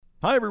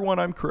Hi, everyone.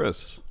 I'm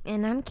Chris.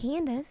 And I'm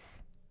Candace.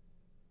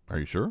 Are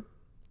you sure?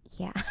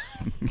 Yeah.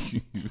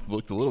 You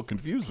looked a little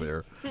confused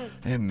there.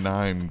 And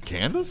I'm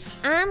Candace?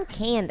 I'm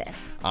Candace.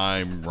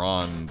 I'm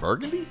Ron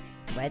Burgundy?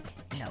 What?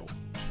 No.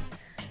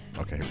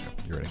 Okay,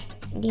 here we go.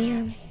 You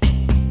ready? Yeah.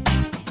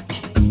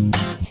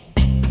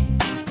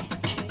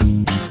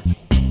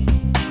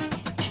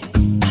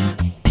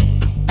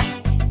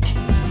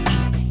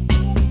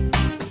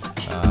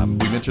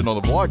 We mentioned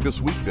on the vlog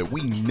this week that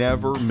we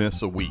never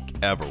miss a week,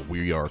 ever.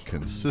 We are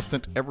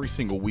consistent every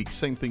single week.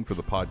 Same thing for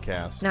the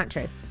podcast. Not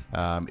true.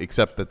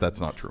 Except that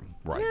that's not true.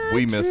 Right. Not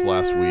we missed true.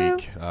 last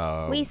week.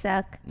 We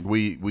suck.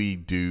 We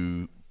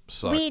do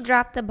suck. We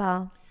dropped the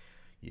ball.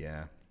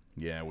 Yeah,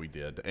 we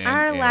did.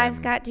 Our lives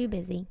got too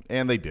busy.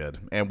 And they did.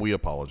 And we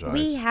apologize.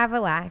 We have a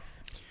life.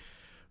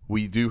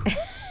 We do.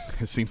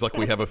 It seems like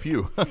we have a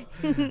few.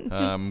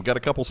 Got a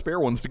couple spare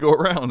ones to go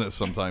around, as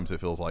sometimes it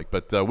feels like.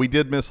 But we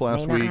did miss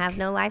last May week. not have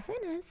no life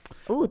in us.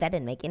 Ooh, that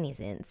didn't make any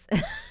sense.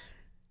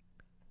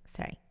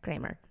 Sorry,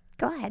 grammar.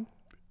 Go ahead.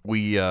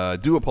 We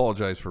do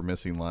apologize for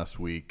missing last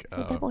week.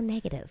 It's a double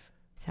negative.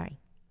 Sorry.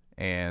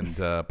 And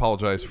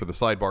apologize for the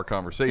sidebar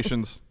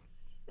conversations.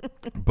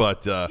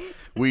 But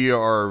we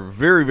are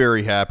very,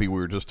 very happy. We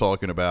were just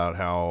talking about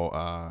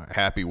how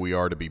happy we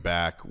are to be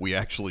back. We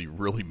actually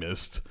really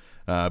missed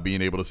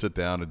being able to sit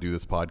down and do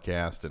this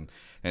podcast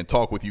and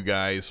talk with you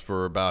guys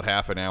for about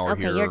half an hour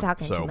here. Okay, you're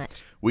talking so too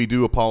much. We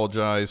do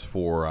apologize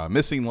for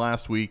missing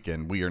last week,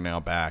 and we are now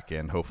back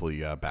and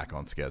hopefully back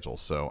on schedule.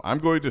 So I'm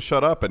going to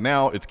shut up, and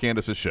now it's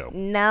Candace's show.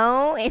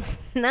 No, it's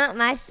not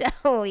my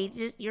show.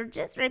 You're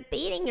just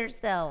repeating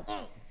yourself.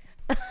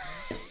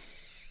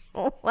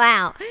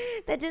 Wow,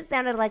 that just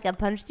sounded like I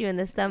punched you in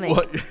the stomach.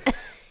 What?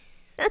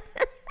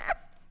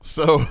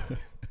 So,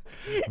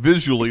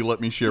 visually,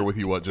 let me share with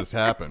you what just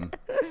happened.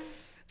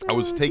 I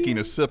was taking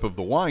a sip of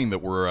the wine that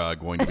we're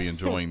going to be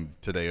enjoying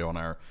today on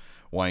our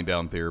Wine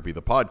Down Therapy,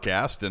 the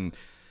podcast,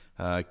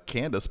 and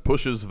Candace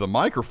pushes the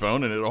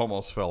microphone, and it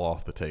almost fell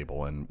off the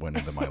table and went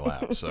into my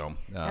lap. So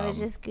I was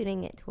just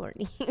scooting it toward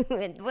you.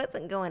 It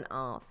wasn't going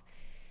off.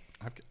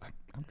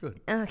 I'm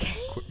good. Okay.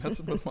 Quit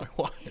messing with my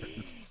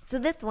wires. So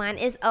this one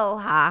is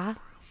Oha.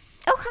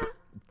 Oha.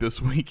 This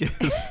week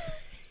is...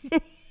 I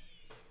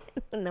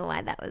don't know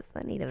why that was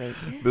funny to me.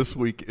 This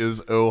week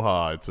is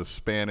Oha. It's a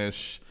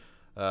Spanish...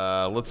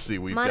 let's see.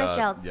 We've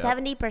Monticello, got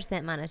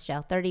 70%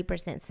 Monticello, 30%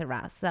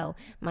 Syrah. So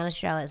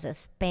Monticello is a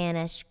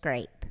Spanish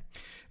grape.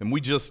 And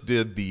we just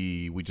did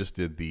the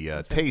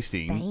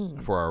tasting Spain.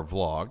 for our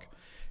vlog,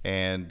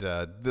 and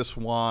this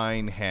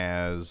wine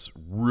has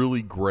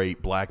really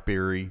great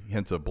blackberry,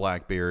 hints of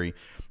blackberry.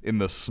 In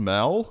the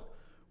smell,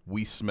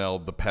 we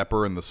smelled the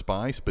pepper and the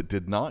spice, but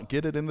did not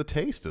get it in the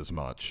taste as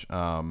much.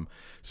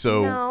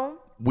 No.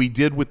 We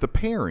did with the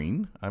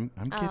pairing. I'm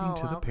getting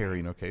to the okay.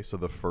 pairing. Okay, so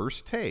the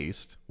first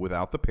taste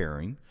without the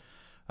pairing,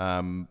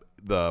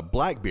 the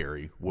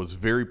blackberry was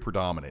very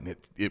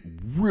predominant. It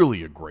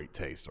really a great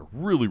taste, a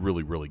really,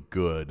 really, really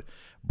good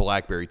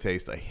blackberry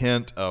taste. A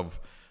hint of,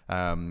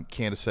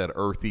 Candace said,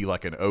 earthy,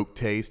 like an oak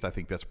taste. I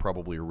think that's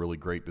probably a really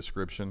great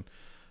description.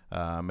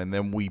 And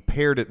then we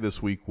paired it this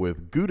week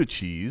with Gouda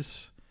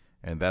cheese,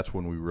 and that's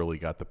when we really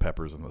got the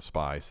peppers and the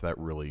spice. That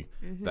really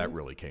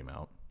came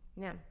out.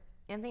 Yeah.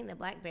 I think the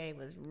blackberry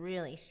was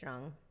really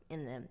strong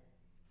in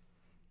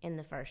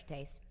the first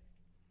taste.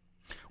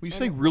 When you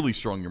say really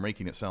strong, you're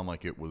making it sound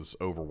like it was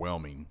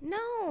overwhelming.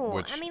 No,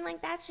 Which I mean,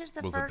 like, that's just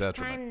the was a first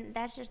detriment. time.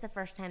 That's just the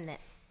first time that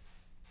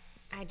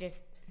I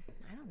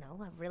don't know,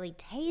 I've really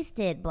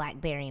tasted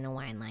blackberry in a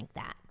wine like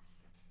that.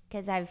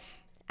 Because I've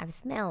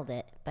smelled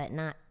it, but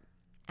not.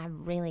 I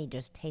really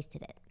just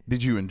tasted it.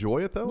 Did you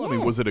enjoy it though? Yes. I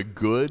mean, was it a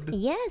good?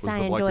 Yes, was I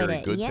the enjoyed blackberry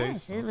it. Good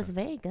Yes, taste? it was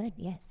very good.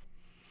 Yes.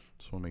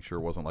 Just want to make sure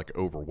it wasn't like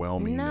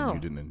overwhelming No. and you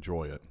didn't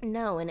enjoy it.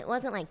 No, and it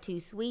wasn't like too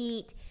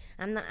sweet.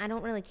 I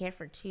don't really care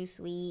for too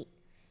sweet.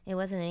 It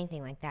wasn't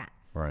anything like that.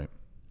 Right.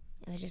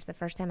 It was just the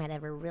first time I'd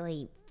ever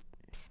really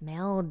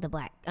smelled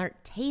or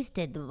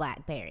tasted the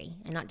blackberry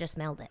and not just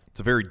smelled it.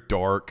 It's a very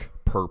dark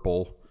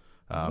purple,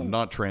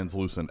 not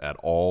translucent at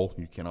all.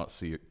 You cannot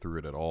see it through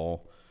it at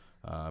all.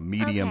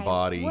 Medium Okay,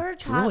 body.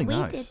 It's really we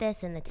nice. did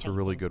this in the It's tasting. a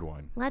really good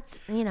wine. Let's,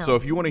 So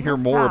if you want to hear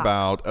let's more talk.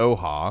 about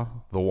Oha,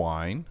 the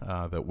wine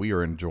that we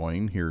are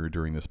enjoying here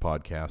during this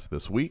podcast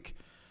this week,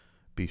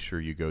 be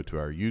sure you go to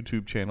our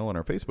YouTube channel and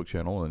our Facebook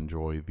channel and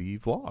enjoy the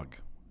vlog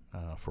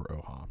for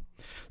Oha.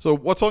 So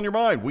what's on your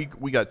mind? We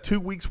got 2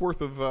 weeks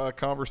worth of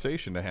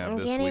conversation to have I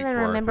this can't week even for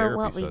our remember therapy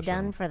what session. we've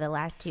done for the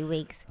last 2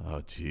 weeks.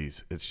 Oh,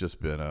 geez. It's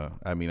just been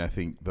I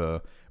think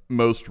the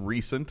most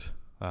recent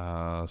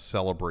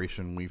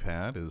celebration we've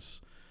had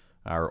is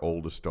our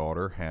oldest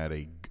daughter had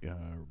a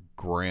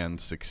grand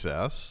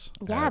success.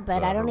 Yeah, at,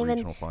 but I don't her even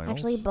regional finals.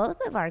 actually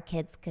both of our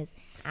kids because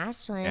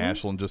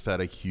Ashlyn just had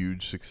a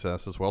huge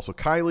success as well. So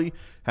Kylie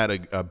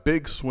had a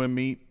big swim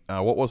meet.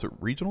 What was it?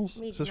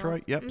 Regionals? Is this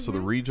right? Yep. Mm-hmm. So the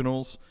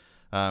regionals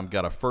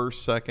got a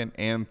first, second,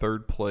 and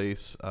third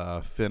place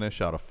finish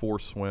out of 4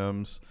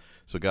 swims.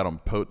 So got on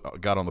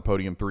the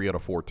podium 3 out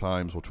of 4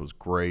 times, which was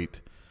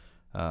great.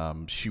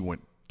 She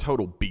went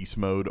total beast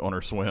mode on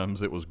her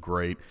swims. It was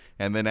great.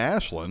 And then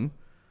Ashlyn,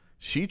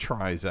 she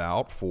tries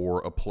out for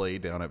a play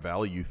down at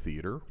Valley Youth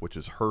Theater, which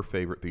is her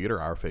favorite theater,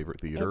 our favorite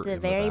theater. It's a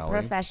very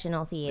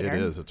professional theater.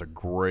 It is. It's a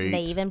great.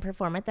 They even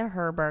perform at the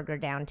Herberger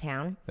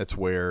downtown. That's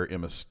where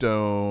Emma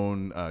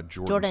Stone,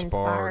 Jordan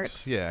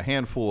Sparks. Yeah, a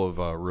handful of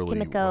really.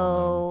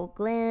 Kimiko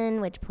Glenn,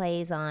 which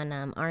plays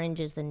on Orange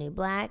is the New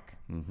Black.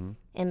 Mm-hmm.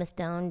 Emma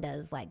Stone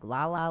does like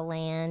La La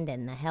Land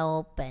and The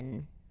Help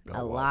and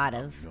a lot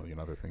of million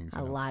other things.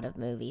 A lot of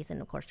movies,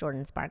 and of course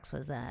Jordan Sparks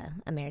was a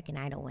American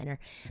Idol winner.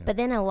 Yeah. But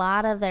then a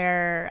lot of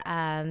their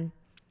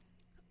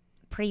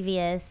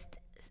previous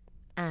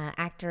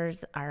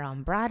actors are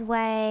on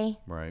Broadway.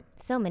 Right.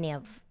 So many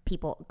of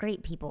people,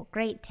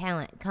 great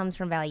talent comes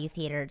from Valley Youth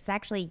Theater. It's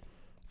actually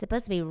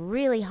supposed to be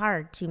really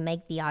hard to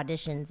make the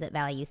auditions at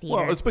Valley Youth Theater.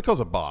 Well, it's because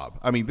of Bob.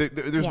 I mean,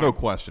 there's no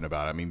question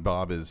about it. I mean,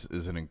 Bob is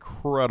an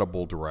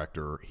incredible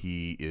director.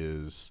 He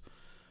is.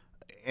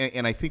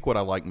 And I think what I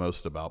like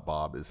most about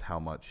Bob is how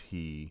much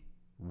he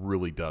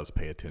really does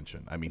pay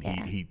attention. I mean,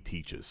 he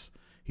teaches.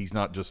 He's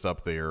not just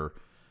up there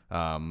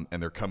and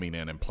they're coming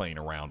in and playing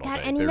around all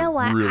day. And you know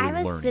what? Really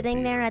I was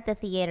sitting there at the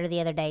theater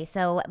the other day.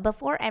 So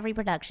before every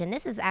production,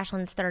 this is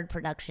Ashlyn's third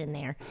production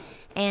there.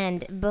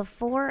 And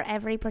before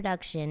every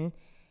production,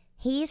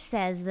 he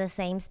says the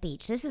same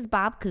speech. This is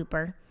Bob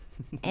Cooper.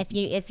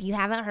 If you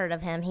haven't heard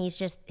of him,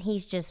 he's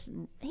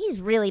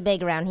really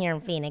big around here in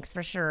Phoenix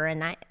for sure.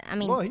 And I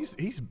mean, well,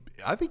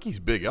 I think he's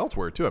big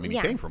elsewhere too. I mean, he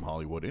came from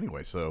Hollywood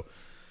anyway, so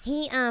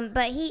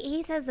but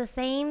he says the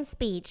same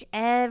speech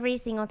every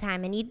single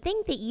time, and you'd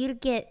think that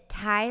you'd get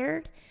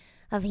tired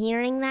of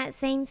hearing that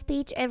same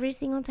speech every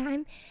single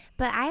time.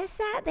 But I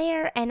sat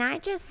there and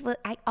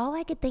all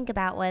I could think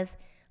about was,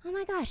 oh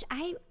my gosh, how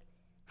do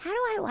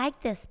I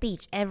like this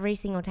speech every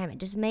single time? It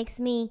just makes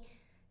me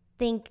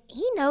think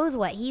he knows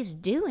what he's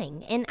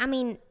doing. And I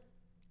mean,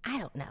 I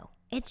don't know.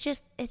 It's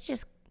just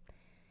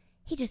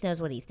he just knows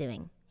what he's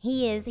doing.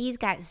 He's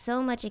got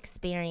so much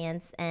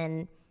experience,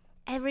 and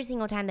every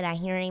single time that I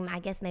hear him, I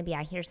guess maybe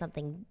I hear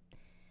something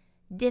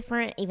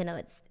different, even though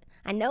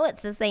I know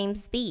it's the same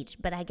speech,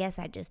 but I guess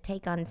I just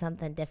take on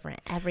something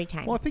different every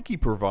time. Well, I think he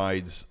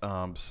provides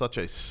such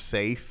a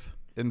safe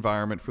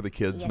environment for the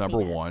kids, number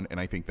one, and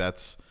I think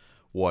that's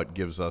what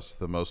gives us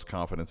the most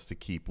confidence to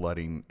keep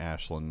letting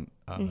Ashlyn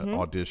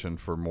audition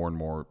for more and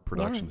more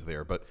productions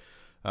there. But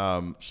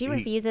she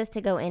refuses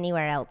to go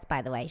anywhere else,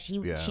 by the way.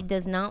 She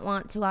does not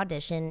want to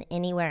audition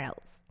anywhere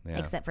else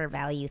except for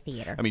Valley Youth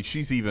Theater. I mean,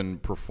 she's even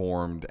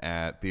performed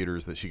at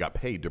theaters that she got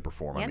paid to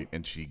perform. I mean,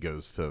 and she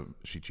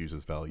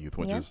chooses Valley Youth,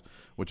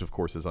 which of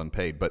course is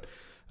unpaid. But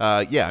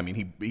I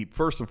mean, he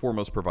first and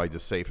foremost provides a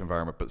safe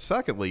environment, but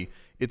secondly,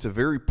 it's a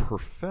very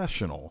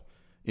professional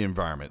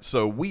environment.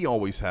 So we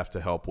always have to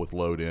help with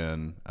load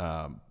in,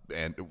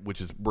 and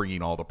which is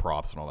bringing all the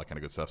props and all that kind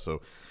of good stuff.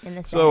 So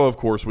of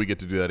course we get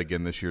to do that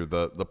again this year.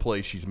 The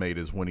play she's made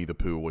is Winnie the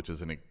Pooh, which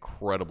is an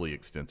incredibly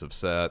extensive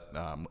set.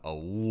 A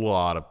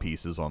lot of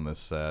pieces on this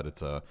set.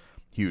 It's a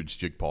huge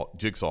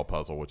jigsaw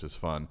puzzle, which is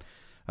fun.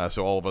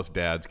 So all of us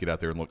dads get out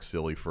there and look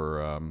silly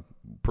for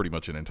pretty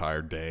much an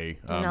entire day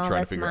trying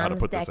to figure out how to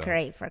put this out.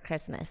 Decorate for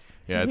Christmas.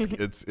 Yeah,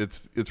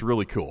 it's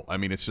really cool. I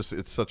mean, it's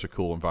such a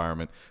cool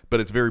environment, but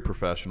it's very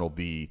professional.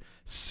 The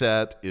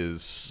set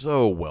is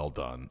so well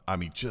done. I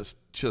mean, just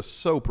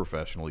so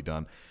professionally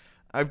done.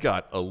 I've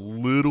got a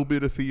little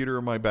bit of theater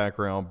in my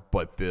background,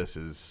 but this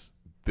is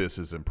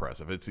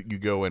impressive. You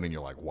go in and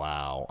you're like,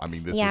 wow. I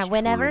mean, this is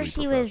whenever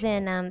she was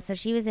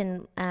she was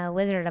in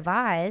Wizard of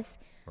Oz.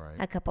 Right.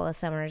 A couple of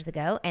summers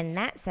ago, and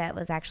that set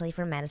was actually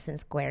for Madison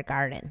Square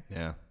Garden.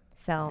 Yeah.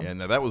 So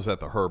now that was at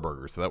the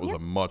Herberger, so that was a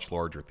much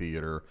larger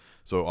theater.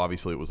 So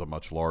obviously it was a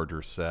much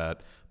larger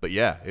set. But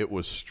yeah, it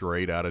was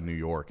straight out of New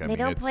York. They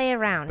don't play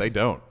around. They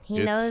don't. He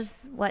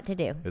knows what to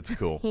do. It's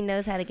cool. He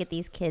knows how to get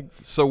these kids.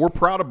 So we're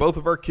proud of both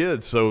of our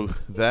kids. So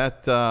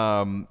that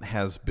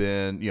has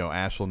been,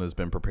 Ashlyn has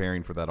been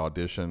preparing for that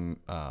audition,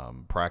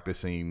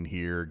 practicing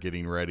here,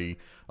 getting ready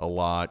a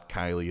lot.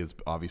 Kylie has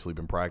obviously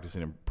been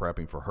practicing and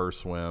prepping for her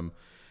swim.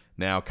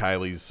 Now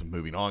Kylie's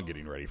moving on,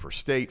 getting ready for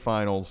state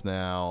finals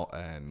now,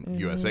 and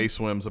USA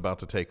Swim's about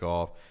to take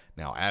off.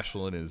 Now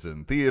Ashlyn is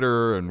in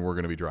theater, and we're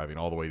going to be driving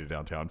all the way to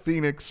downtown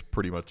Phoenix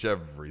pretty much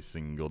every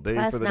single day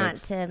for the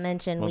next not to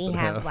mention we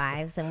have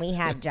lives and we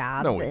have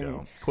jobs. No, we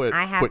don't.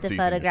 I have to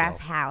photograph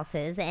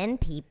houses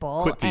and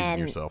people. Quit teasing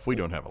yourself. We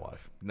don't have a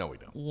life. No, we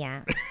don't.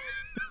 Yeah.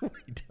 We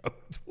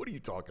don't. What are you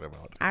talking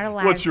about? Our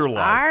lives What's your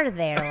life? Are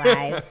their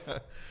lives.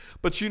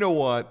 But you know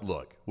what?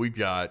 Look, we've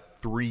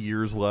got 3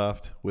 years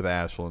left with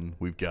Ashlyn.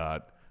 We've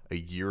got a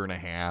year and a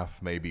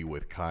half maybe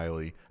with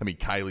Kylie. I mean,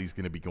 Kylie's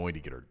going to be going to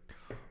get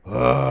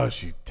her.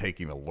 She's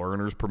taking the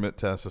learner's permit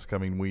test this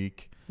coming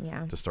week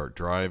to start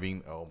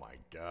driving. Oh, my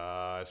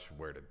gosh.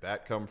 Where did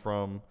that come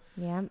from?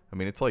 Yeah. I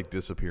mean, it's like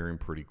disappearing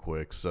pretty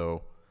quick.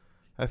 So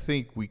I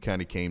think we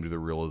kind of came to the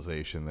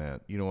realization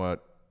that, you know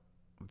what?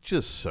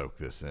 Just soak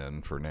this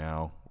in for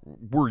now.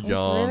 We're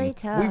young. It's really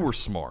tough. We were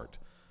smart.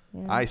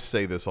 Yeah. I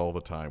say this all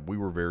the time. We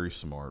were very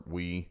smart.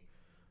 We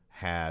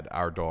had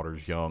our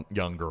daughters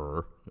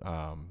younger,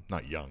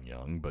 not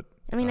young, but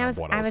I mean, I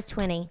what, was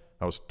 20.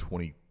 I was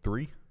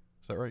 23. Is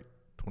that right?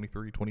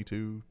 23,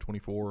 22,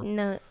 24?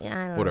 No, I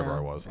don't Whatever know. I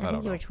was. I think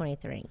don't you know. were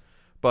 23.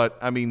 But,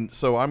 I mean,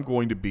 so I'm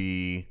going to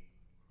be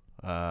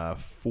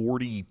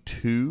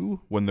 42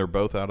 when they're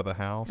both out of the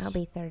house. I'll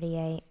be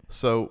 38.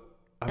 So,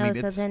 I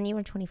mean, so then you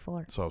were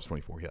 24. So I was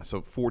 24, yeah.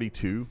 So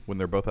 42 when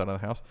they're both out of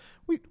the house.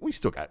 We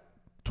still got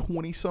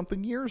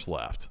 20-something years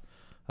left.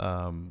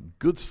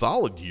 Good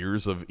solid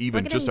years of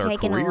even just our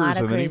careers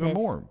and then even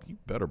more. You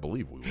better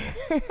believe we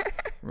will.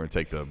 We're going to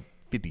take the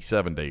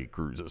 57-day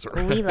cruises.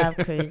 We love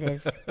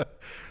cruises.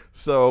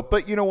 So,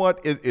 but you know what?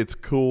 It's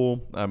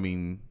cool. I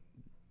mean,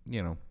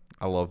 you know,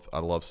 I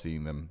love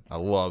seeing them. I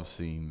love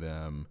seeing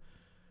them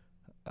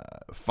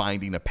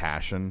finding a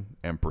passion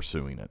and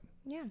pursuing it.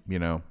 Yeah. You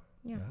know?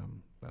 Yeah.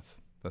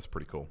 That's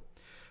pretty cool.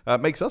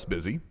 Makes us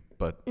busy,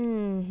 but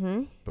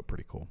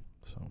pretty cool.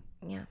 So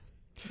yeah,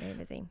 very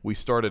busy. We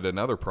started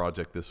another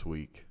project this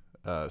week.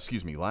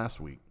 Last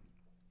week.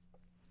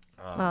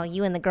 Well,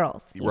 you and the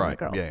girls. You right. And the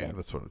girls yeah, did.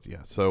 that's what.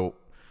 Yeah. So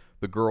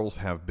the girls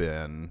have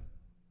been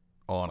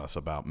on us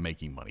about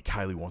making money.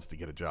 Kylie wants to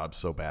get a job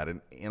so bad,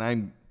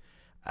 and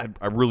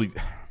I really.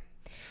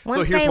 Once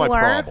so here's they my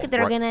work, problem.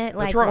 they're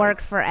right. gonna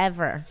work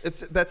forever.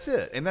 That's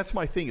it, and that's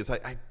my thing. Is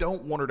I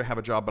don't want her to have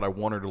a job, but I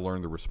want her to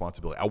learn the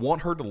responsibility. I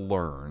want her to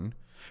learn.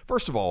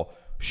 First of all,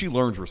 she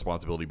learns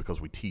responsibility because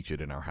we teach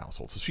it in our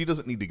household. So she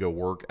doesn't need to go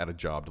work at a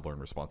job to learn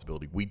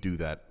responsibility. We do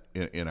that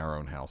in our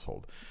own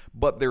household.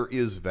 But there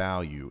is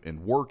value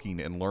in working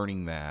and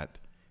learning that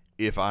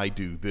if I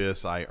do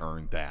this, I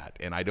earn that,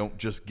 and I don't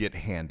just get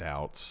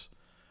handouts.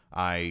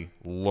 I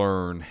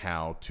learn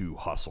how to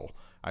hustle.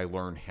 I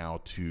learn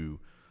how to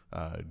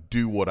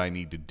do what I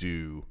need to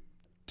do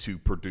to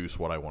produce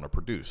what I want to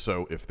produce.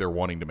 So if they're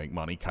wanting to make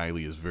money,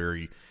 Kylie is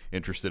very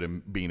interested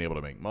in being able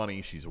to make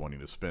money. She's wanting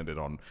to spend it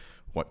on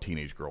what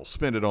teenage girls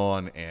spend it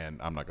on,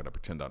 and I'm not going to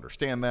pretend to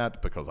understand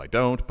that because I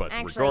don't, but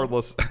Actually,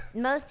 regardless.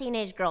 Most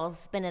teenage girls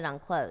spend it on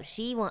clothes.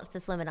 She wants to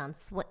spend it on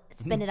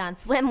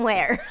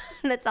swimwear.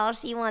 That's all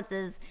she wants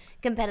is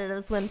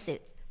competitive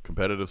swimsuits.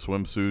 Competitive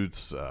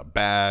swimsuits,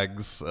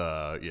 bags,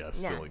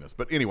 silliness.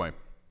 But anyway,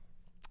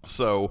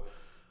 so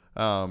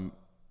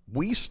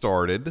we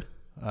started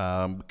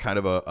kind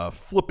of a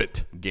flip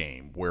it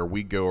game where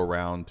we go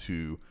around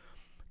to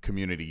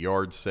community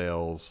yard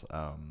sales,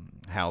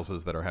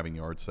 houses that are having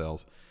yard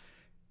sales,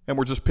 and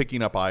we're just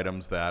picking up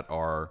items that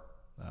are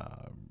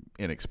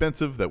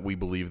inexpensive that we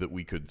believe that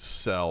we could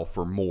sell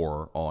for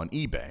more on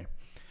eBay.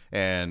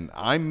 And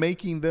I'm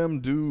making them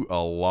do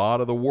a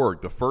lot of the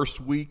work. The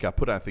first week I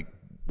put, I think,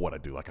 what I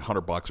do, like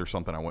 $100 or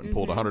something. I went and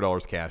pulled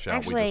 $100 cash out.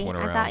 Actually, we just went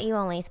around. I thought you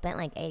only spent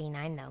like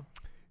 $89 though.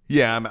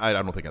 Yeah, I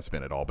don't think I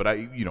spent it all, but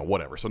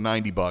whatever. So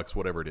 $90,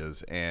 whatever it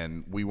is,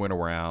 and we went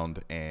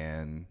around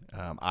and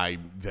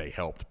they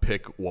helped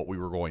pick what we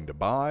were going to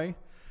buy.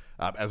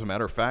 As a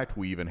matter of fact,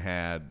 we even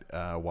had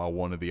while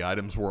one of the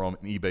items were on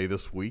eBay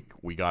this week,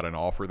 we got an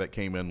offer that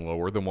came in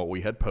lower than what we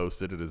had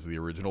posted. It is the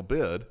original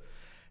bid.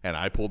 And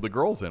I pulled the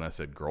girls in. I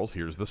said, girls,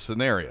 here's the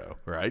scenario,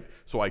 right?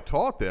 So I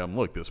taught them,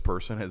 look, this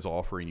person is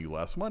offering you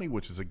less money,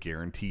 which is a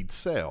guaranteed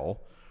sale.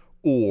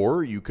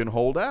 Or you can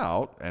hold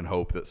out and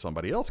hope that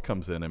somebody else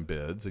comes in and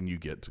bids and you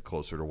get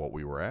closer to what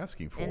we were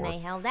asking for. And they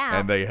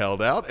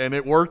held out. And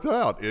it worked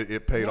out.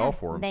 It paid off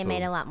for them. They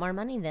made a lot more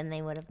money than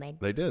they would have made.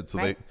 They did. So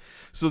right?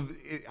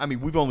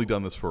 we've only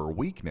done this for a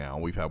week now.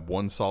 We've had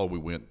one solid. We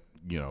went,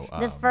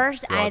 the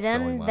first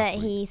item that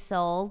he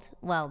sold,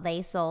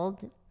 they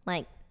sold,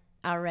 like,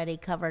 already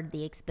covered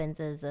the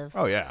expenses of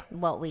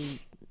what we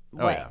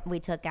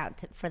took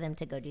out for them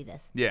to go do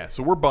this. Yeah,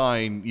 so we're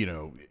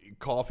buying,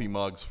 coffee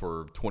mugs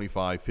for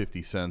 25,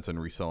 50 cents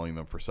and reselling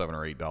them for $7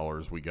 or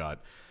 $8. We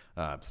got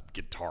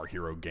Guitar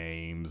Hero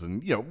games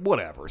and,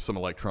 whatever, some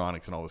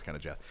electronics and all this kind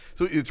of jazz.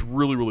 So it's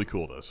really, really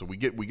cool, though. So we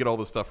get all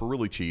this stuff for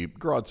really cheap.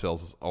 Garage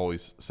sales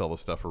always sell the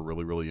stuff for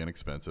really, really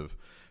inexpensive,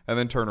 and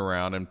then turn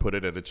around and put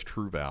it at its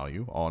true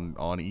value on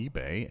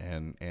eBay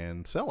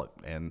and sell it.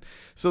 And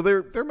so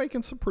they're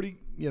making some pretty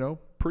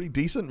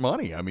decent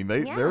money. I mean,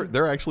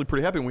 they're actually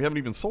pretty happy. And we haven't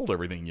even sold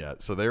everything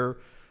yet, so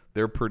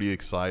they're pretty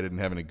excited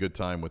and having a good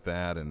time with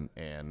that. And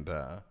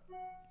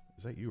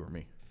is that you or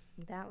me?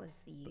 That was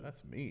you.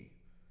 That's me.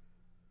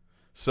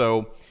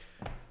 So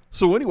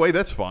anyway,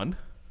 that's fun.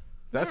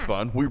 That's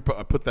fun.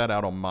 I put that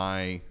out on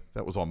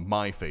that was on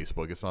my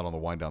Facebook. It's not on the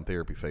Wind Down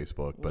Therapy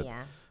Facebook, but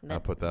I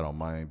put that on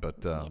mine. But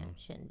it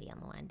shouldn't be on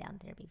the Wind Down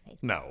Therapy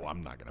Facebook. No,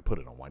 I'm not going to put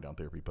it on Wind Down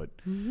Therapy. But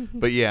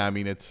but yeah, I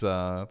mean, it's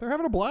they're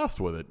having a blast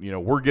with it.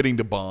 We're getting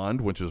to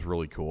bond, which is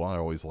really cool. I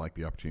always like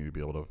the opportunity to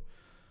be able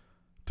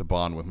to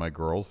bond with my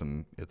girls,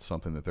 and it's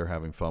something that they're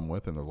having fun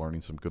with, and they're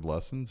learning some good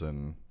lessons,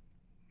 and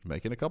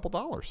making a couple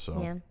dollars.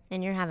 So Yeah,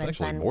 and you're having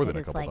actually fun more than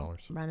because a couple it's like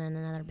dollars. running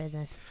another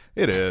business.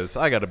 It is.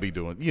 I got to be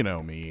doing, you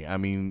know me. I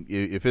mean,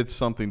 if it's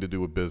something to do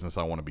with business,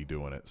 I want to be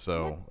doing it.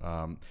 So,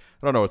 I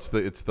don't know. It's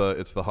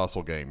the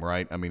hustle game,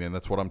 right? I mean, and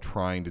that's what I'm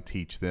trying to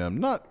teach them,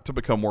 not to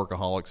become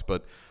workaholics,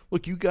 but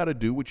look, you got to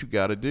do what you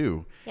got to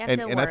do. You have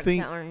and to and work I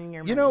think, to earn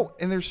your you money. know,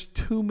 and there's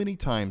too many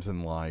times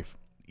in life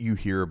you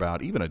hear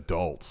about even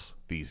adults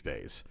these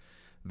days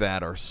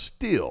that are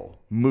still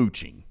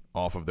mooching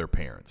off of their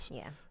parents.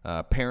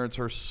 Yeah. Parents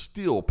are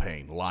still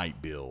paying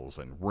light bills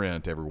and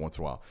rent every once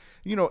in a while.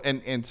 You know,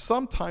 and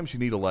sometimes you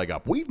need a leg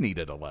up. We've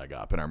needed a leg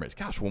up in our marriage.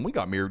 Gosh, when we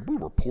got married, we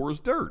were poor as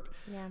dirt.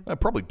 Yeah.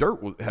 Probably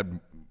dirt had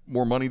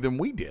more money than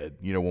we did,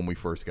 you know, when we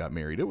first got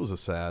married. It was a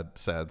sad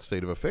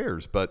state of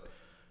affairs. But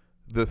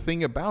the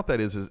thing about that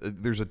is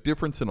there's a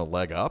difference in a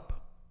leg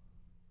up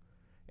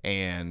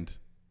and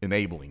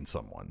enabling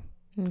someone,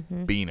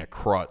 being a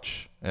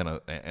crutch and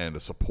a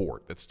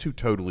support. That's two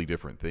totally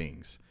different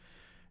things.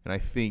 And I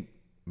think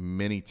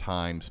many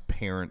times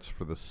parents,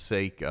 for the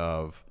sake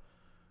of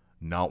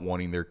not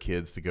wanting their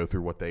kids to go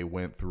through what they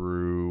went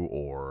through,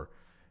 or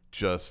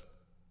just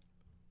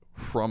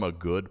from a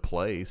good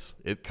place,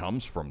 it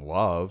comes from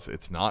love.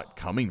 It's not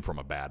coming from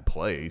a bad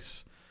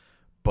place,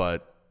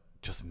 but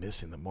just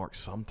missing the mark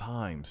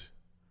sometimes.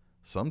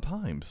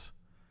 Sometimes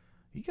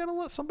you got to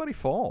let somebody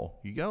fall.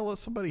 You got to let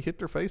somebody hit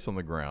their face on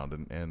the ground.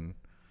 And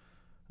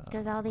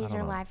Because all these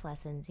are life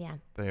lessons, yeah.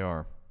 they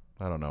are.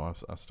 I don't know.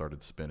 I've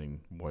started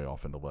spinning way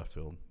off into left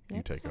field.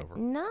 You take over.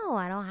 No,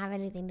 I don't have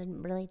anything to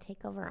really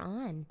take over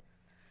on.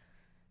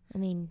 I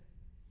mean,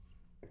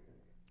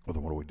 Well,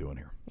 then what are we doing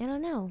here? I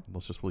don't know.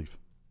 Let's just leave.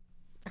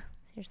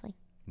 Seriously.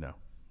 No,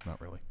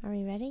 not really. Are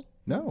we ready?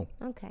 No.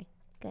 Okay,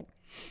 good.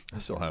 I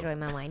still Enjoy have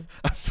my wine.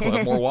 I still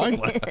have more wine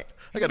left.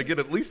 I got to get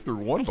at least through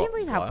one I can't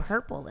believe how glass.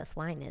 purple this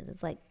wine is.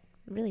 It's like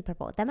really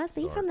purple. That must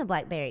be from the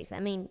blackberries. I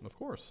mean, Of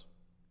course.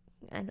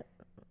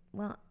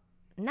 well,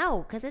 no,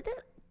 because it does.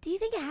 Do you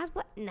think it has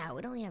black? No,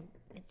 it only have.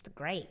 It's the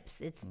grapes.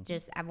 It's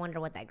just. I wonder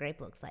what that grape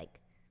looks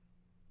like.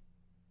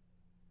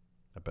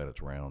 I bet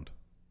it's round.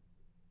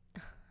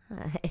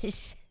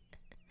 Hush.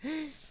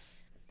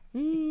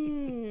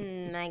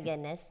 My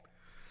goodness.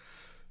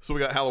 So we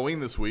got Halloween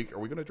this week. Are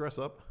we going to dress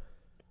up?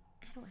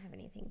 I don't have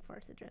anything for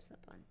us to dress up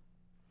on.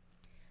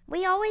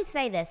 We always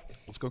say this.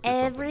 Let's go get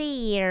Every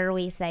year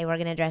we say we're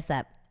going to dress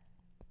up.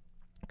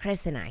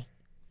 Chris and I.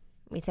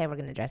 We say we're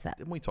going to dress up.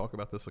 Didn't we talk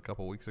about this a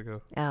couple weeks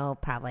ago? Oh,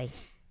 probably.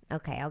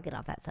 Okay, I'll get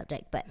off that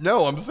subject. But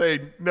No, I'm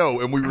saying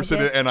no. And we were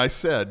sitting guess- and I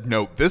said,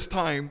 no, this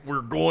time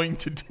we're going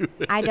to do it.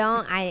 we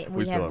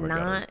still have haven't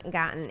got not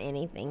gotten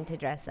anything to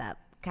dress up.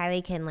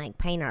 Kylie can like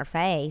paint our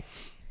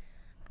face.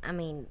 I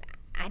mean,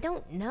 I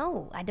don't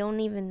know. I don't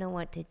even know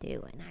what to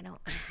do. And I don't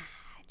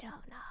know.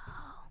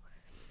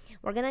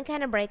 We're going to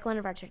kind of break one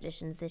of our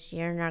traditions this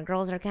year. And our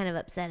girls are kind of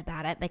upset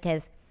about it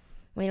because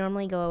we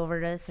normally go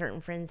over to a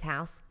certain friend's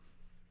house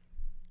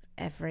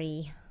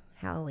every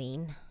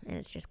Halloween, and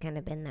it's just kind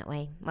of been that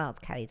way. Well, it's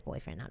Kylie's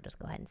boyfriend. I'll just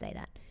go ahead and say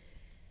that.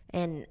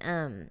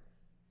 And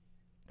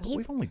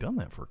We've only done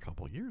that for a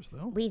couple of years,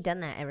 though. we've done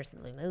that ever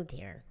since we moved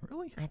here.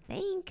 Really? I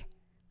think.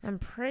 I'm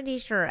pretty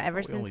sure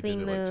ever We only since we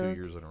did moved. it like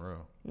 2 years in a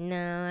row.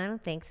 No, I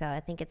don't think so. I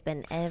think it's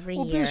been every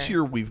Well, year. this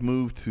year we've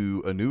moved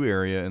to a new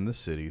area in the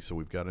city, so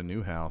we've got a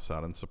new house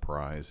out in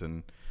Surprise,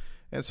 and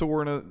so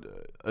we're in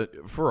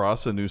for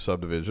us a new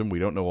subdivision. We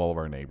don't know all of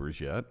our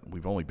neighbors yet.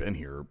 We've only been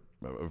here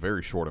a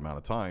very short amount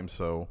of time,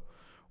 so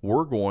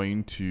we're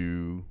going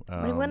to.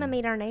 We want to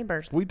meet our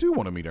neighbors. We do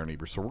want to meet our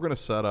neighbors, so we're going to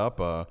set up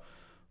a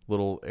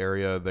little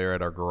area there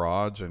at our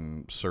garage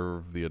and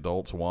serve the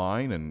adults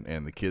wine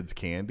and the kids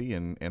candy,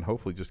 and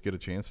hopefully just get a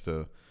chance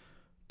to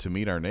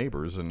meet our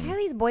neighbors. And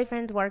Kylie's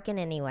boyfriend's working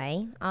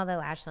anyway, although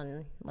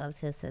Ashlyn loves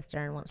his sister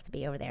and wants to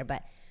be over there.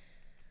 But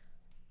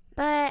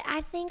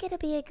I think it'll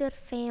be a good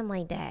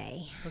family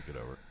day. I'll get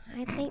over it.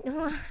 I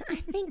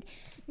think,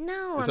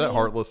 no. Is that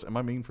heartless? Am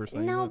I mean for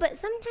saying No, that? but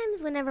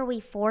sometimes whenever we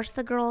force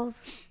the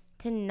girls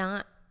to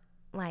not,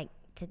 like,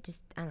 to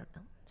just, I don't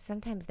know,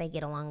 sometimes they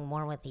get along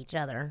more with each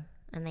other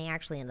and they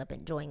actually end up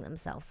enjoying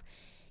themselves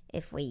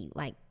if we,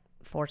 like,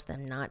 force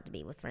them not to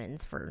be with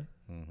friends for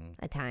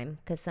a time.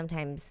 Because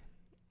sometimes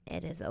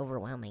it is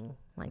overwhelming.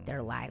 Like,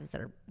 their lives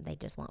are, they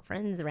just want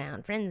friends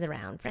around.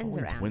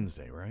 It's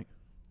Wednesday, right?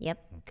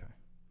 Yep. Okay.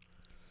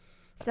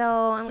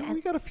 So, So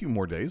we got a few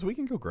more days. We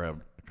can go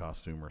grab a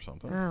costume or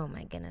something. oh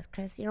my goodness,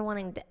 Chris, you're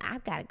wanting to,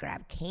 I've got to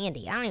grab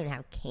candy. I don't even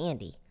have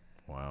candy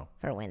Wow.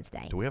 for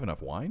Wednesday. Do we have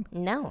enough wine?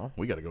 No.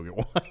 We got to go get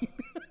wine.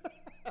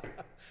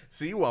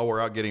 See, while we're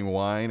out getting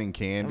wine and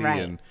candy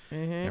Right. and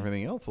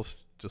everything else, let's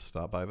just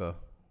stop by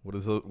what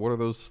are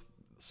those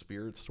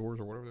spirit stores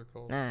or whatever they're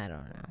called? I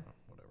don't know.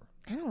 Whatever.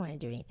 I don't want to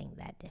do anything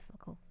that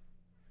difficult.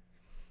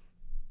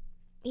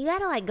 You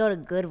gotta like go to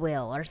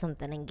Goodwill or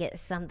something and get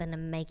something to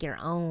make your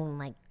own,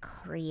 like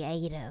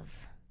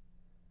creative.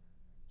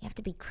 You have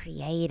to be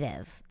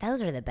creative.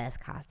 Those are the best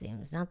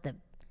costumes, not the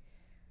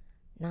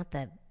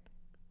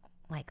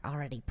like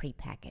already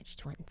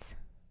prepackaged ones.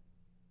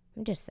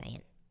 I'm just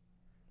saying.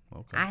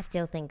 Okay. I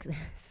still think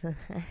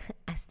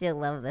still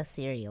love the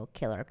serial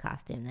killer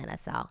costume that I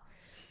saw.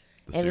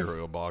 The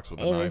cereal box with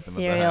the It knife was in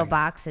cereal the bag.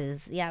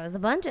 boxes. Yeah, it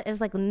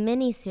was like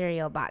mini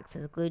cereal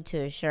boxes glued to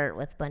a shirt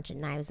with a bunch of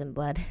knives and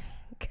blood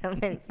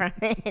coming from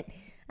it.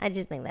 I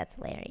just think that's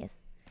hilarious.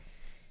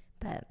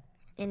 But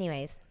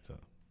anyways. It's a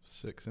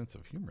sick sense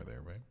of humor there,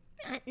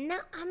 babe. No,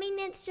 I mean,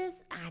 it's just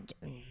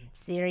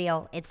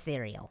cereal. It's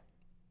cereal.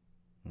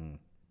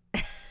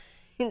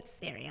 It's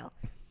cereal.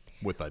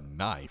 With a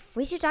knife.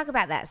 We should talk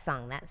about that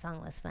song. That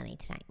song was funny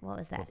tonight. What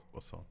was that?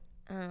 What song?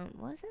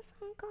 What was that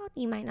song called?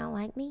 You Might Not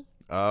Like Me?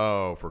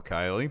 Oh, for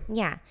Kylie?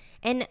 Yeah.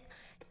 And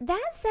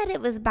that said it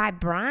was by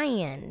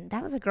Brian.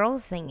 That was a girl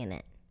singing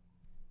it.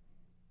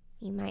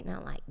 You Might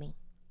Not Like Me.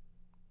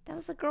 That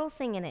was a girl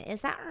singing it.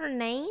 Is that her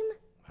name?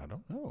 I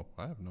don't know.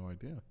 I have no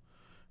idea.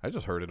 I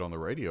just heard it on the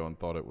radio and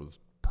thought it was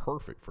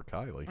perfect for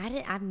Kylie.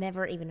 I've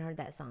never even heard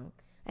that song.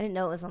 I didn't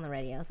know it was on the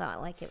radio. I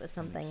thought like it was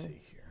something. Let's see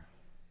here.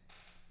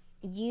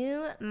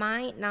 You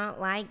Might Not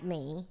Like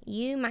Me.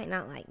 You Might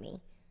Not Like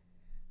Me.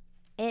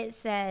 It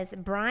says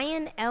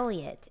Brian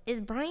Elliott. Is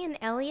Brian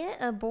Elliott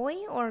a boy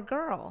or a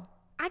girl?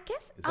 I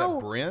guess. Is that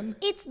Bryn?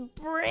 It's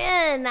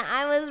Bryn.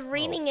 I was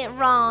reading it for the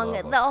wrong.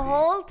 love of The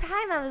whole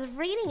time I was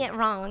reading it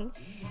wrong.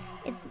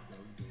 It's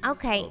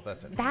okay. Oh,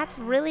 that's an- That's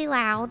really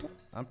loud.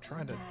 I'm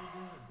trying to.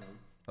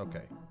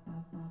 Okay.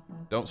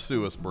 Don't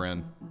sue us,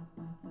 Bryn.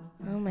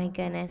 Oh my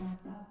goodness.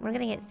 We're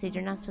gonna get sued.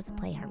 You're not supposed to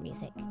play her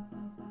music.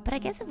 But I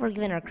guess if we're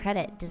giving her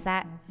credit,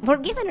 we're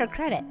giving her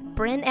credit.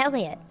 Bryn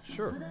Elliott.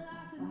 Sure.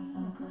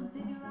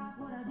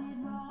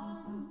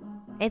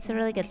 It's a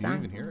really good Can you song.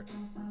 even hear it?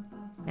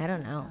 I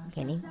don't know.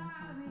 Can you?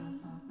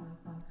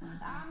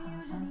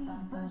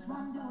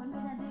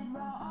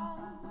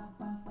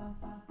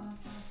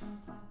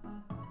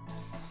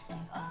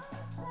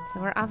 So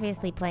we're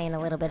obviously playing a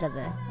little bit of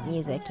the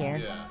music here.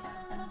 Yeah.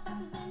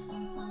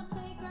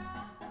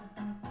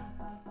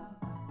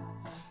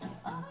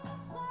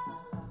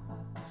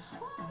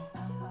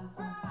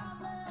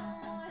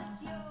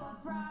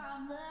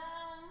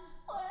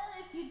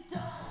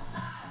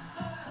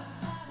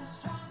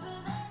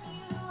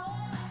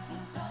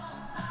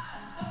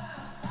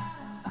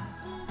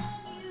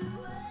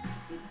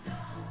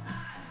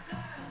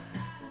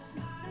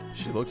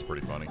 She looks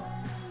pretty funny.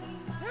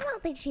 I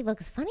don't think she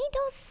looks funny.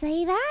 Don't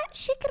say that.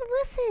 She could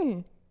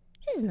listen.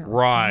 She's not.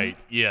 Right.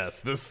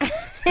 Yes.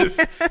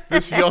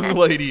 This young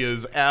lady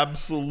is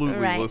absolutely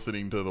Right.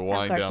 listening to the Of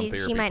Wind course, Down Therapy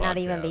she might not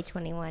even be podcast.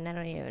 21. I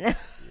don't even know.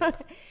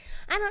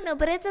 I don't know,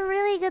 but it's a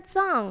really good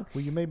song.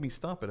 Well, you made me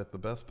stop it at the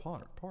best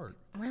part.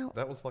 Well,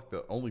 That was like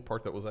the only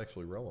part that was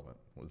actually relevant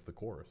was the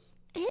chorus.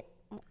 it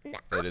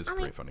It is a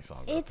pretty funny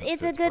song. though. It's It a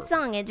fits good perfect.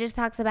 song. It just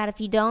talks about if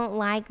you don't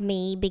like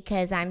me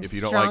because I'm If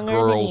you don't stronger like than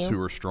girls you,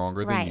 who are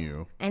stronger right? than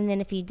you, And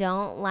then if you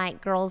don't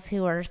like girls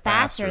who are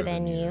faster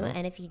than you,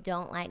 and if you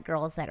don't like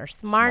girls that are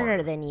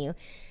smarter than you,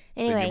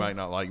 then anyway, you might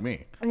not like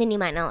me. and then you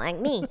might not like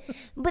me.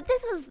 But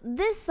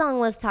this song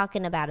was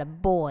talking about a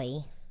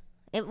boy.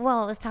 It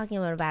was talking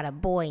about a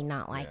boy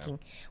not liking,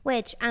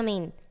 which I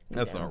mean,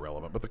 That's not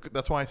relevant. But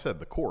that's why I said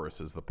the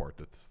chorus is the part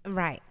that's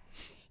right?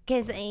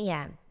 Because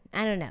yeah.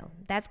 I don't know.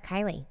 That's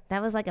Kylie.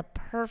 That was like a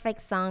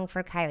perfect song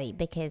for Kylie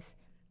because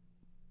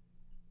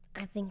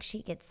I think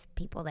she gets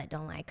people that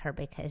don't like her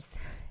because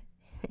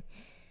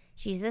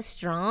she's a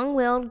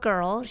strong-willed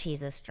girl.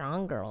 She's a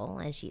strong girl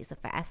and she's a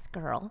fast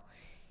girl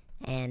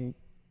and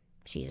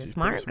she's a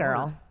smart pretty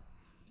girl.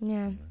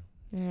 Yeah.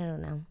 I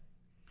don't know.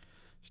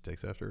 she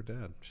takes after her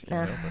dad. She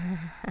can't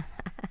help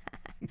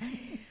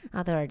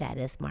Although her dad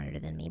is smarter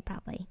than me,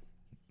 probably.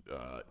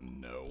 it.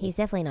 No. He's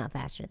definitely not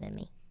faster than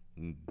me.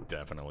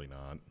 Definitely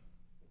not.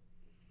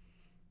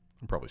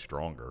 I'm probably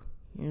stronger.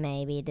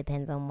 Maybe it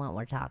depends on what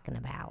we're talking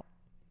about.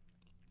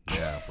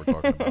 Yeah, if we're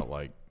talking about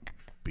like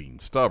being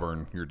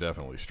stubborn, you're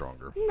definitely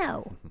stronger.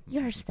 No,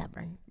 you're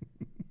stubborn.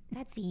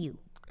 That's you.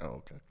 Oh,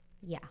 okay.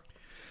 Yeah.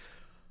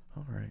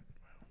 All right.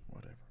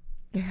 Whatever.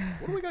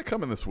 What do we got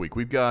coming this week?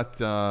 We've got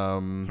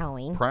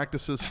Halloween.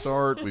 practices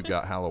start. We've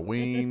got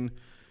Halloween.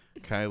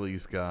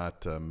 Kylie's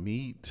got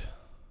meet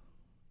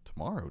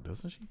tomorrow,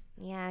 doesn't she?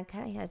 Yeah,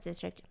 Kylie has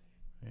districts.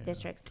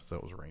 Because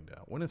that was rained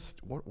out. When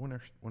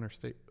are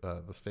state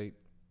the state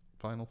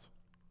finals?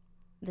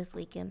 This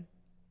weekend.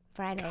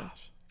 Friday.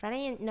 Gosh.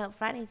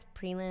 Friday's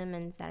prelim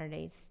and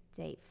Saturday's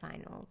state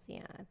finals.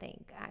 Yeah, I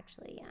think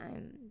actually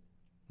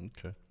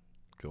Okay,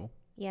 cool.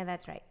 yeah,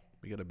 that's right.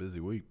 We got a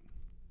busy week.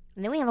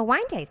 And then we have a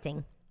wine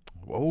tasting.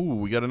 Whoa,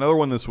 we got another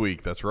one this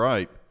week. That's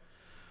right.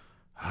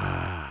 See,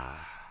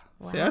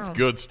 that's Wow.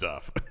 good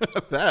stuff.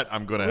 That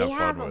I'm going to have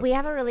fun with. We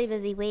have a really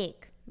busy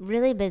week.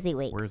 Really busy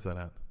week. Where's that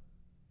at?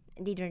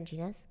 Deidre and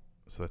Gina's.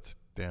 So that's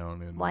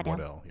down in Waddell.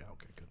 Waddell. Yeah,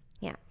 okay, good.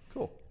 Yeah.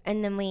 Cool.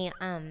 And then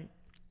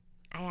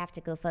I have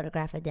to go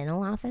photograph a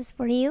dental office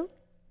for you.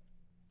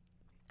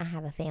 I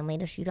have a family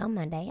to shoot on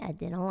Monday, a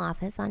dental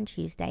office on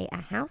Tuesday,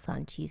 a house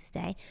on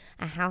Tuesday,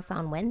 a house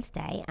on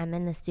Wednesday. I'm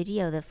in the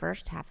studio the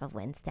first half of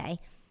Wednesday.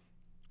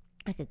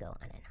 I could go on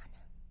and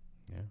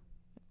on. Yeah,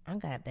 I've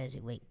got a busy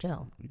week,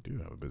 too. you do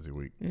have a busy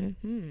week.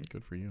 Mm-hmm.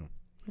 Good for you.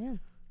 Yeah.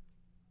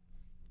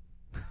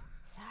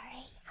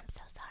 Sorry. I'm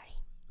so sorry.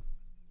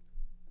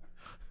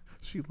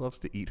 She loves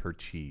to eat her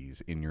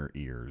cheese in your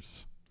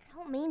ears. I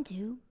don't mean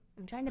to.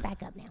 I'm trying to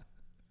back up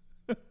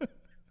now.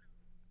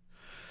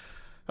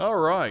 All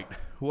right.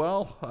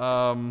 Well,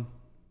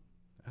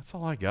 that's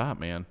all I got,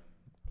 man.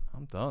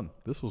 I'm done.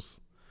 This is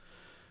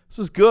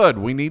good.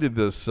 We needed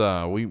this.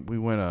 We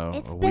went a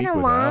It's week been a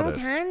without long it.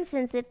 time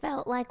since it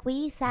felt like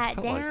we sat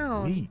It felt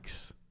down. like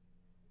weeks.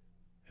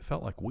 It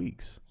felt like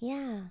weeks,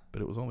 Yeah.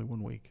 but it was only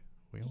 1 week.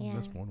 We only Yeah.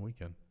 missed one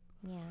weekend.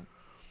 Yeah.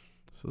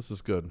 So this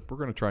is good. We're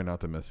going to try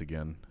not to miss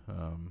again.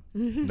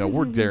 No,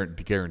 we're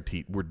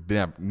guaranteed. We're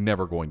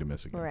never going to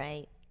miss again.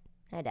 Right.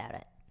 I doubt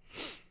it.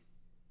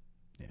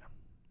 Yeah.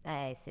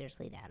 I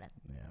seriously doubt it.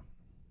 Yeah.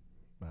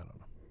 I don't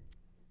know.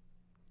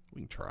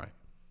 We can try.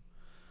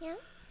 Yeah.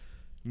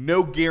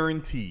 No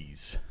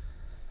guarantees.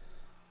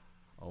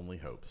 Only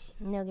hopes.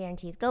 No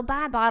guarantees. Go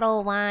buy a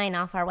bottle of wine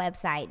off our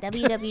website,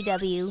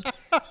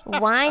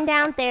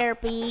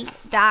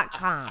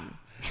 www.winedowntherapy.com.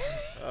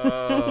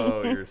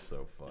 Oh, you're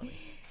so funny.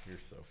 You're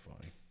so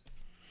funny.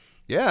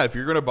 Yeah, if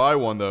you're going to buy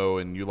one, though,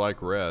 and you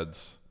like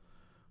reds,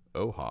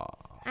 oha.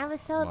 I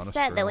was so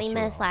upset that we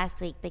missed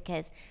last week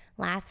because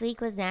last week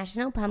was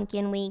National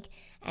Pumpkin Week,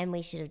 and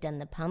we should have done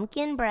the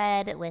pumpkin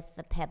bread with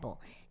the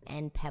Pebble.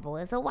 And Pebble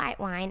is a white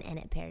wine, and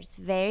it pairs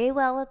very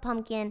well with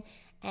pumpkin,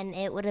 and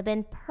it would have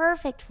been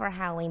perfect for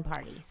Halloween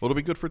parties. Well, it'll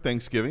be good for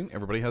Thanksgiving.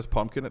 Everybody has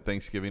pumpkin at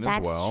Thanksgiving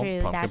as well. True.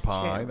 Pumpkin That's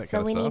pie, true. that So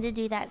kind of we stuff. need to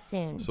do that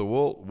soon. So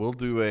we'll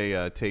do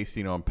a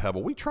tasting on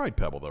Pebble. We tried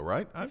Pebble though,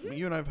 right?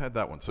 You and I have had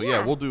that one. So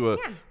yeah, we'll do a.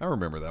 Yeah. I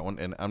remember that one,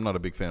 and I'm not a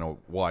big fan of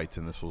whites,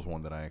 and this was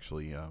one that I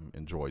actually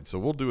enjoyed. So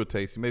we'll do a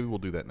tasting. Maybe we'll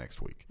do that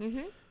next week.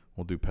 Mm-hmm.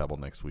 We'll do Pebble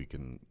next week,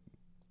 and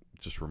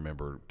just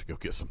remember to go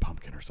get some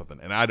pumpkin or something.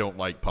 And I don't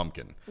like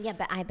pumpkin. Yeah,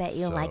 but I bet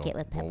you'll like it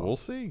with Pebble. Well, we'll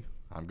see.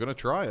 I'm gonna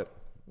try it.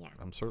 Yeah.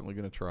 I'm certainly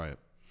gonna try it.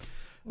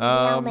 Maybe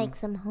I'll make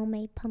some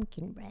homemade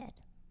pumpkin bread.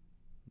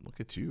 Look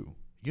at you.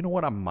 You know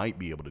what? I might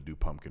be able to do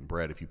pumpkin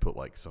bread if you put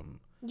like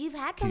some. You've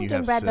had Can you pumpkin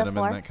have bread cinnamon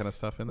before. that kind of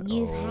stuff in it?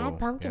 You've Oh, had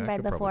pumpkin yeah, I bread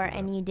could probably before, do that.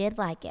 and you did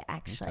like it,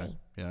 actually. Okay.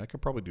 Yeah, I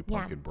could probably do Yeah.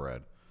 pumpkin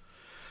bread.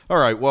 All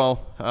right. Well,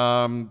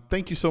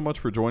 thank you so much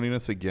for joining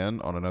us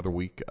again on another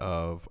week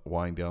of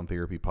Wind Down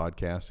Therapy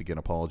podcast. Again,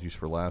 apologies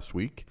for last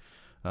week.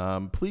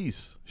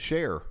 Please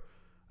share.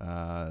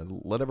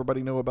 Let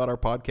everybody know about our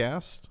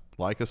podcast.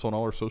 Like us on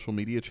all our social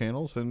media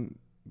channels. And,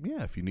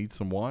 yeah, if you need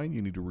some wine,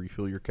 you need to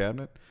refill your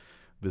cabinet,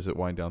 visit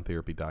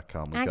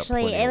winedowntherapy.com.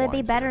 Actually, it would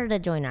be better to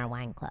join our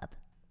wine club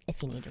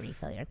if you need to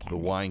refill your cabinet.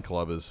 The wine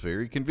club is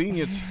very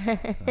convenient.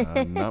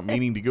 Not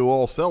meaning to go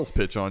all sales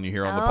pitch on you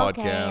here on the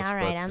podcast. Okay, all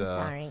right, but, I'm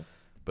sorry.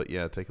 But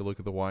yeah, take a look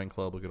at the wine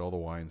club. Look at all the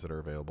wines that are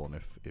available, and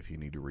if you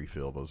need to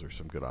refill, those are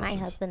some good options. My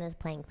husband is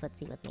playing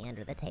footsie with me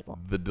under the table.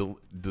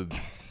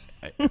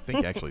 I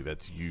think actually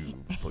that's you.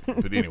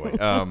 But anyway,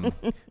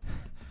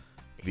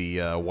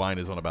 the wine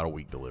is on about a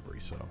week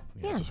delivery, so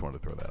Yeah. just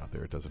wanted to throw that out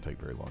there. It doesn't take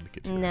very long to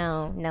get to your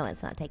house. No,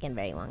 it's not taking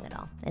very long at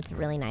all. It's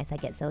really nice. I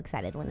get so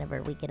excited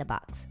whenever we get a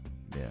box.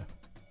 Yeah.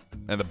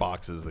 And the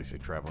boxes, they say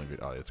traveling.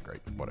 Oh, it's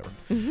great. Whatever.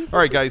 All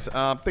right, guys.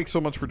 Thanks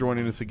so much for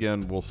joining us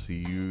again. We'll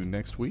see you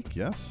next week.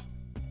 Yes?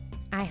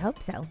 I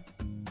hope so.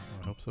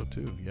 I hope so,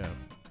 too. Yeah.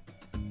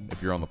 If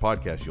you're on the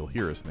podcast, you'll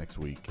hear us next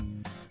week.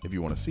 If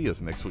you want to see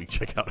us next week,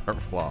 check out our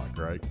vlog,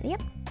 right?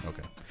 Yep.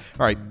 Okay.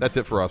 All right. That's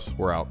it for us.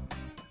 We're out.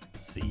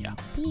 See ya.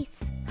 Peace.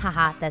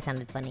 Haha, that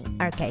sounded funny.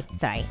 Okay,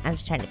 sorry. I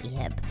was trying to be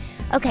hip.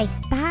 Okay,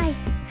 bye.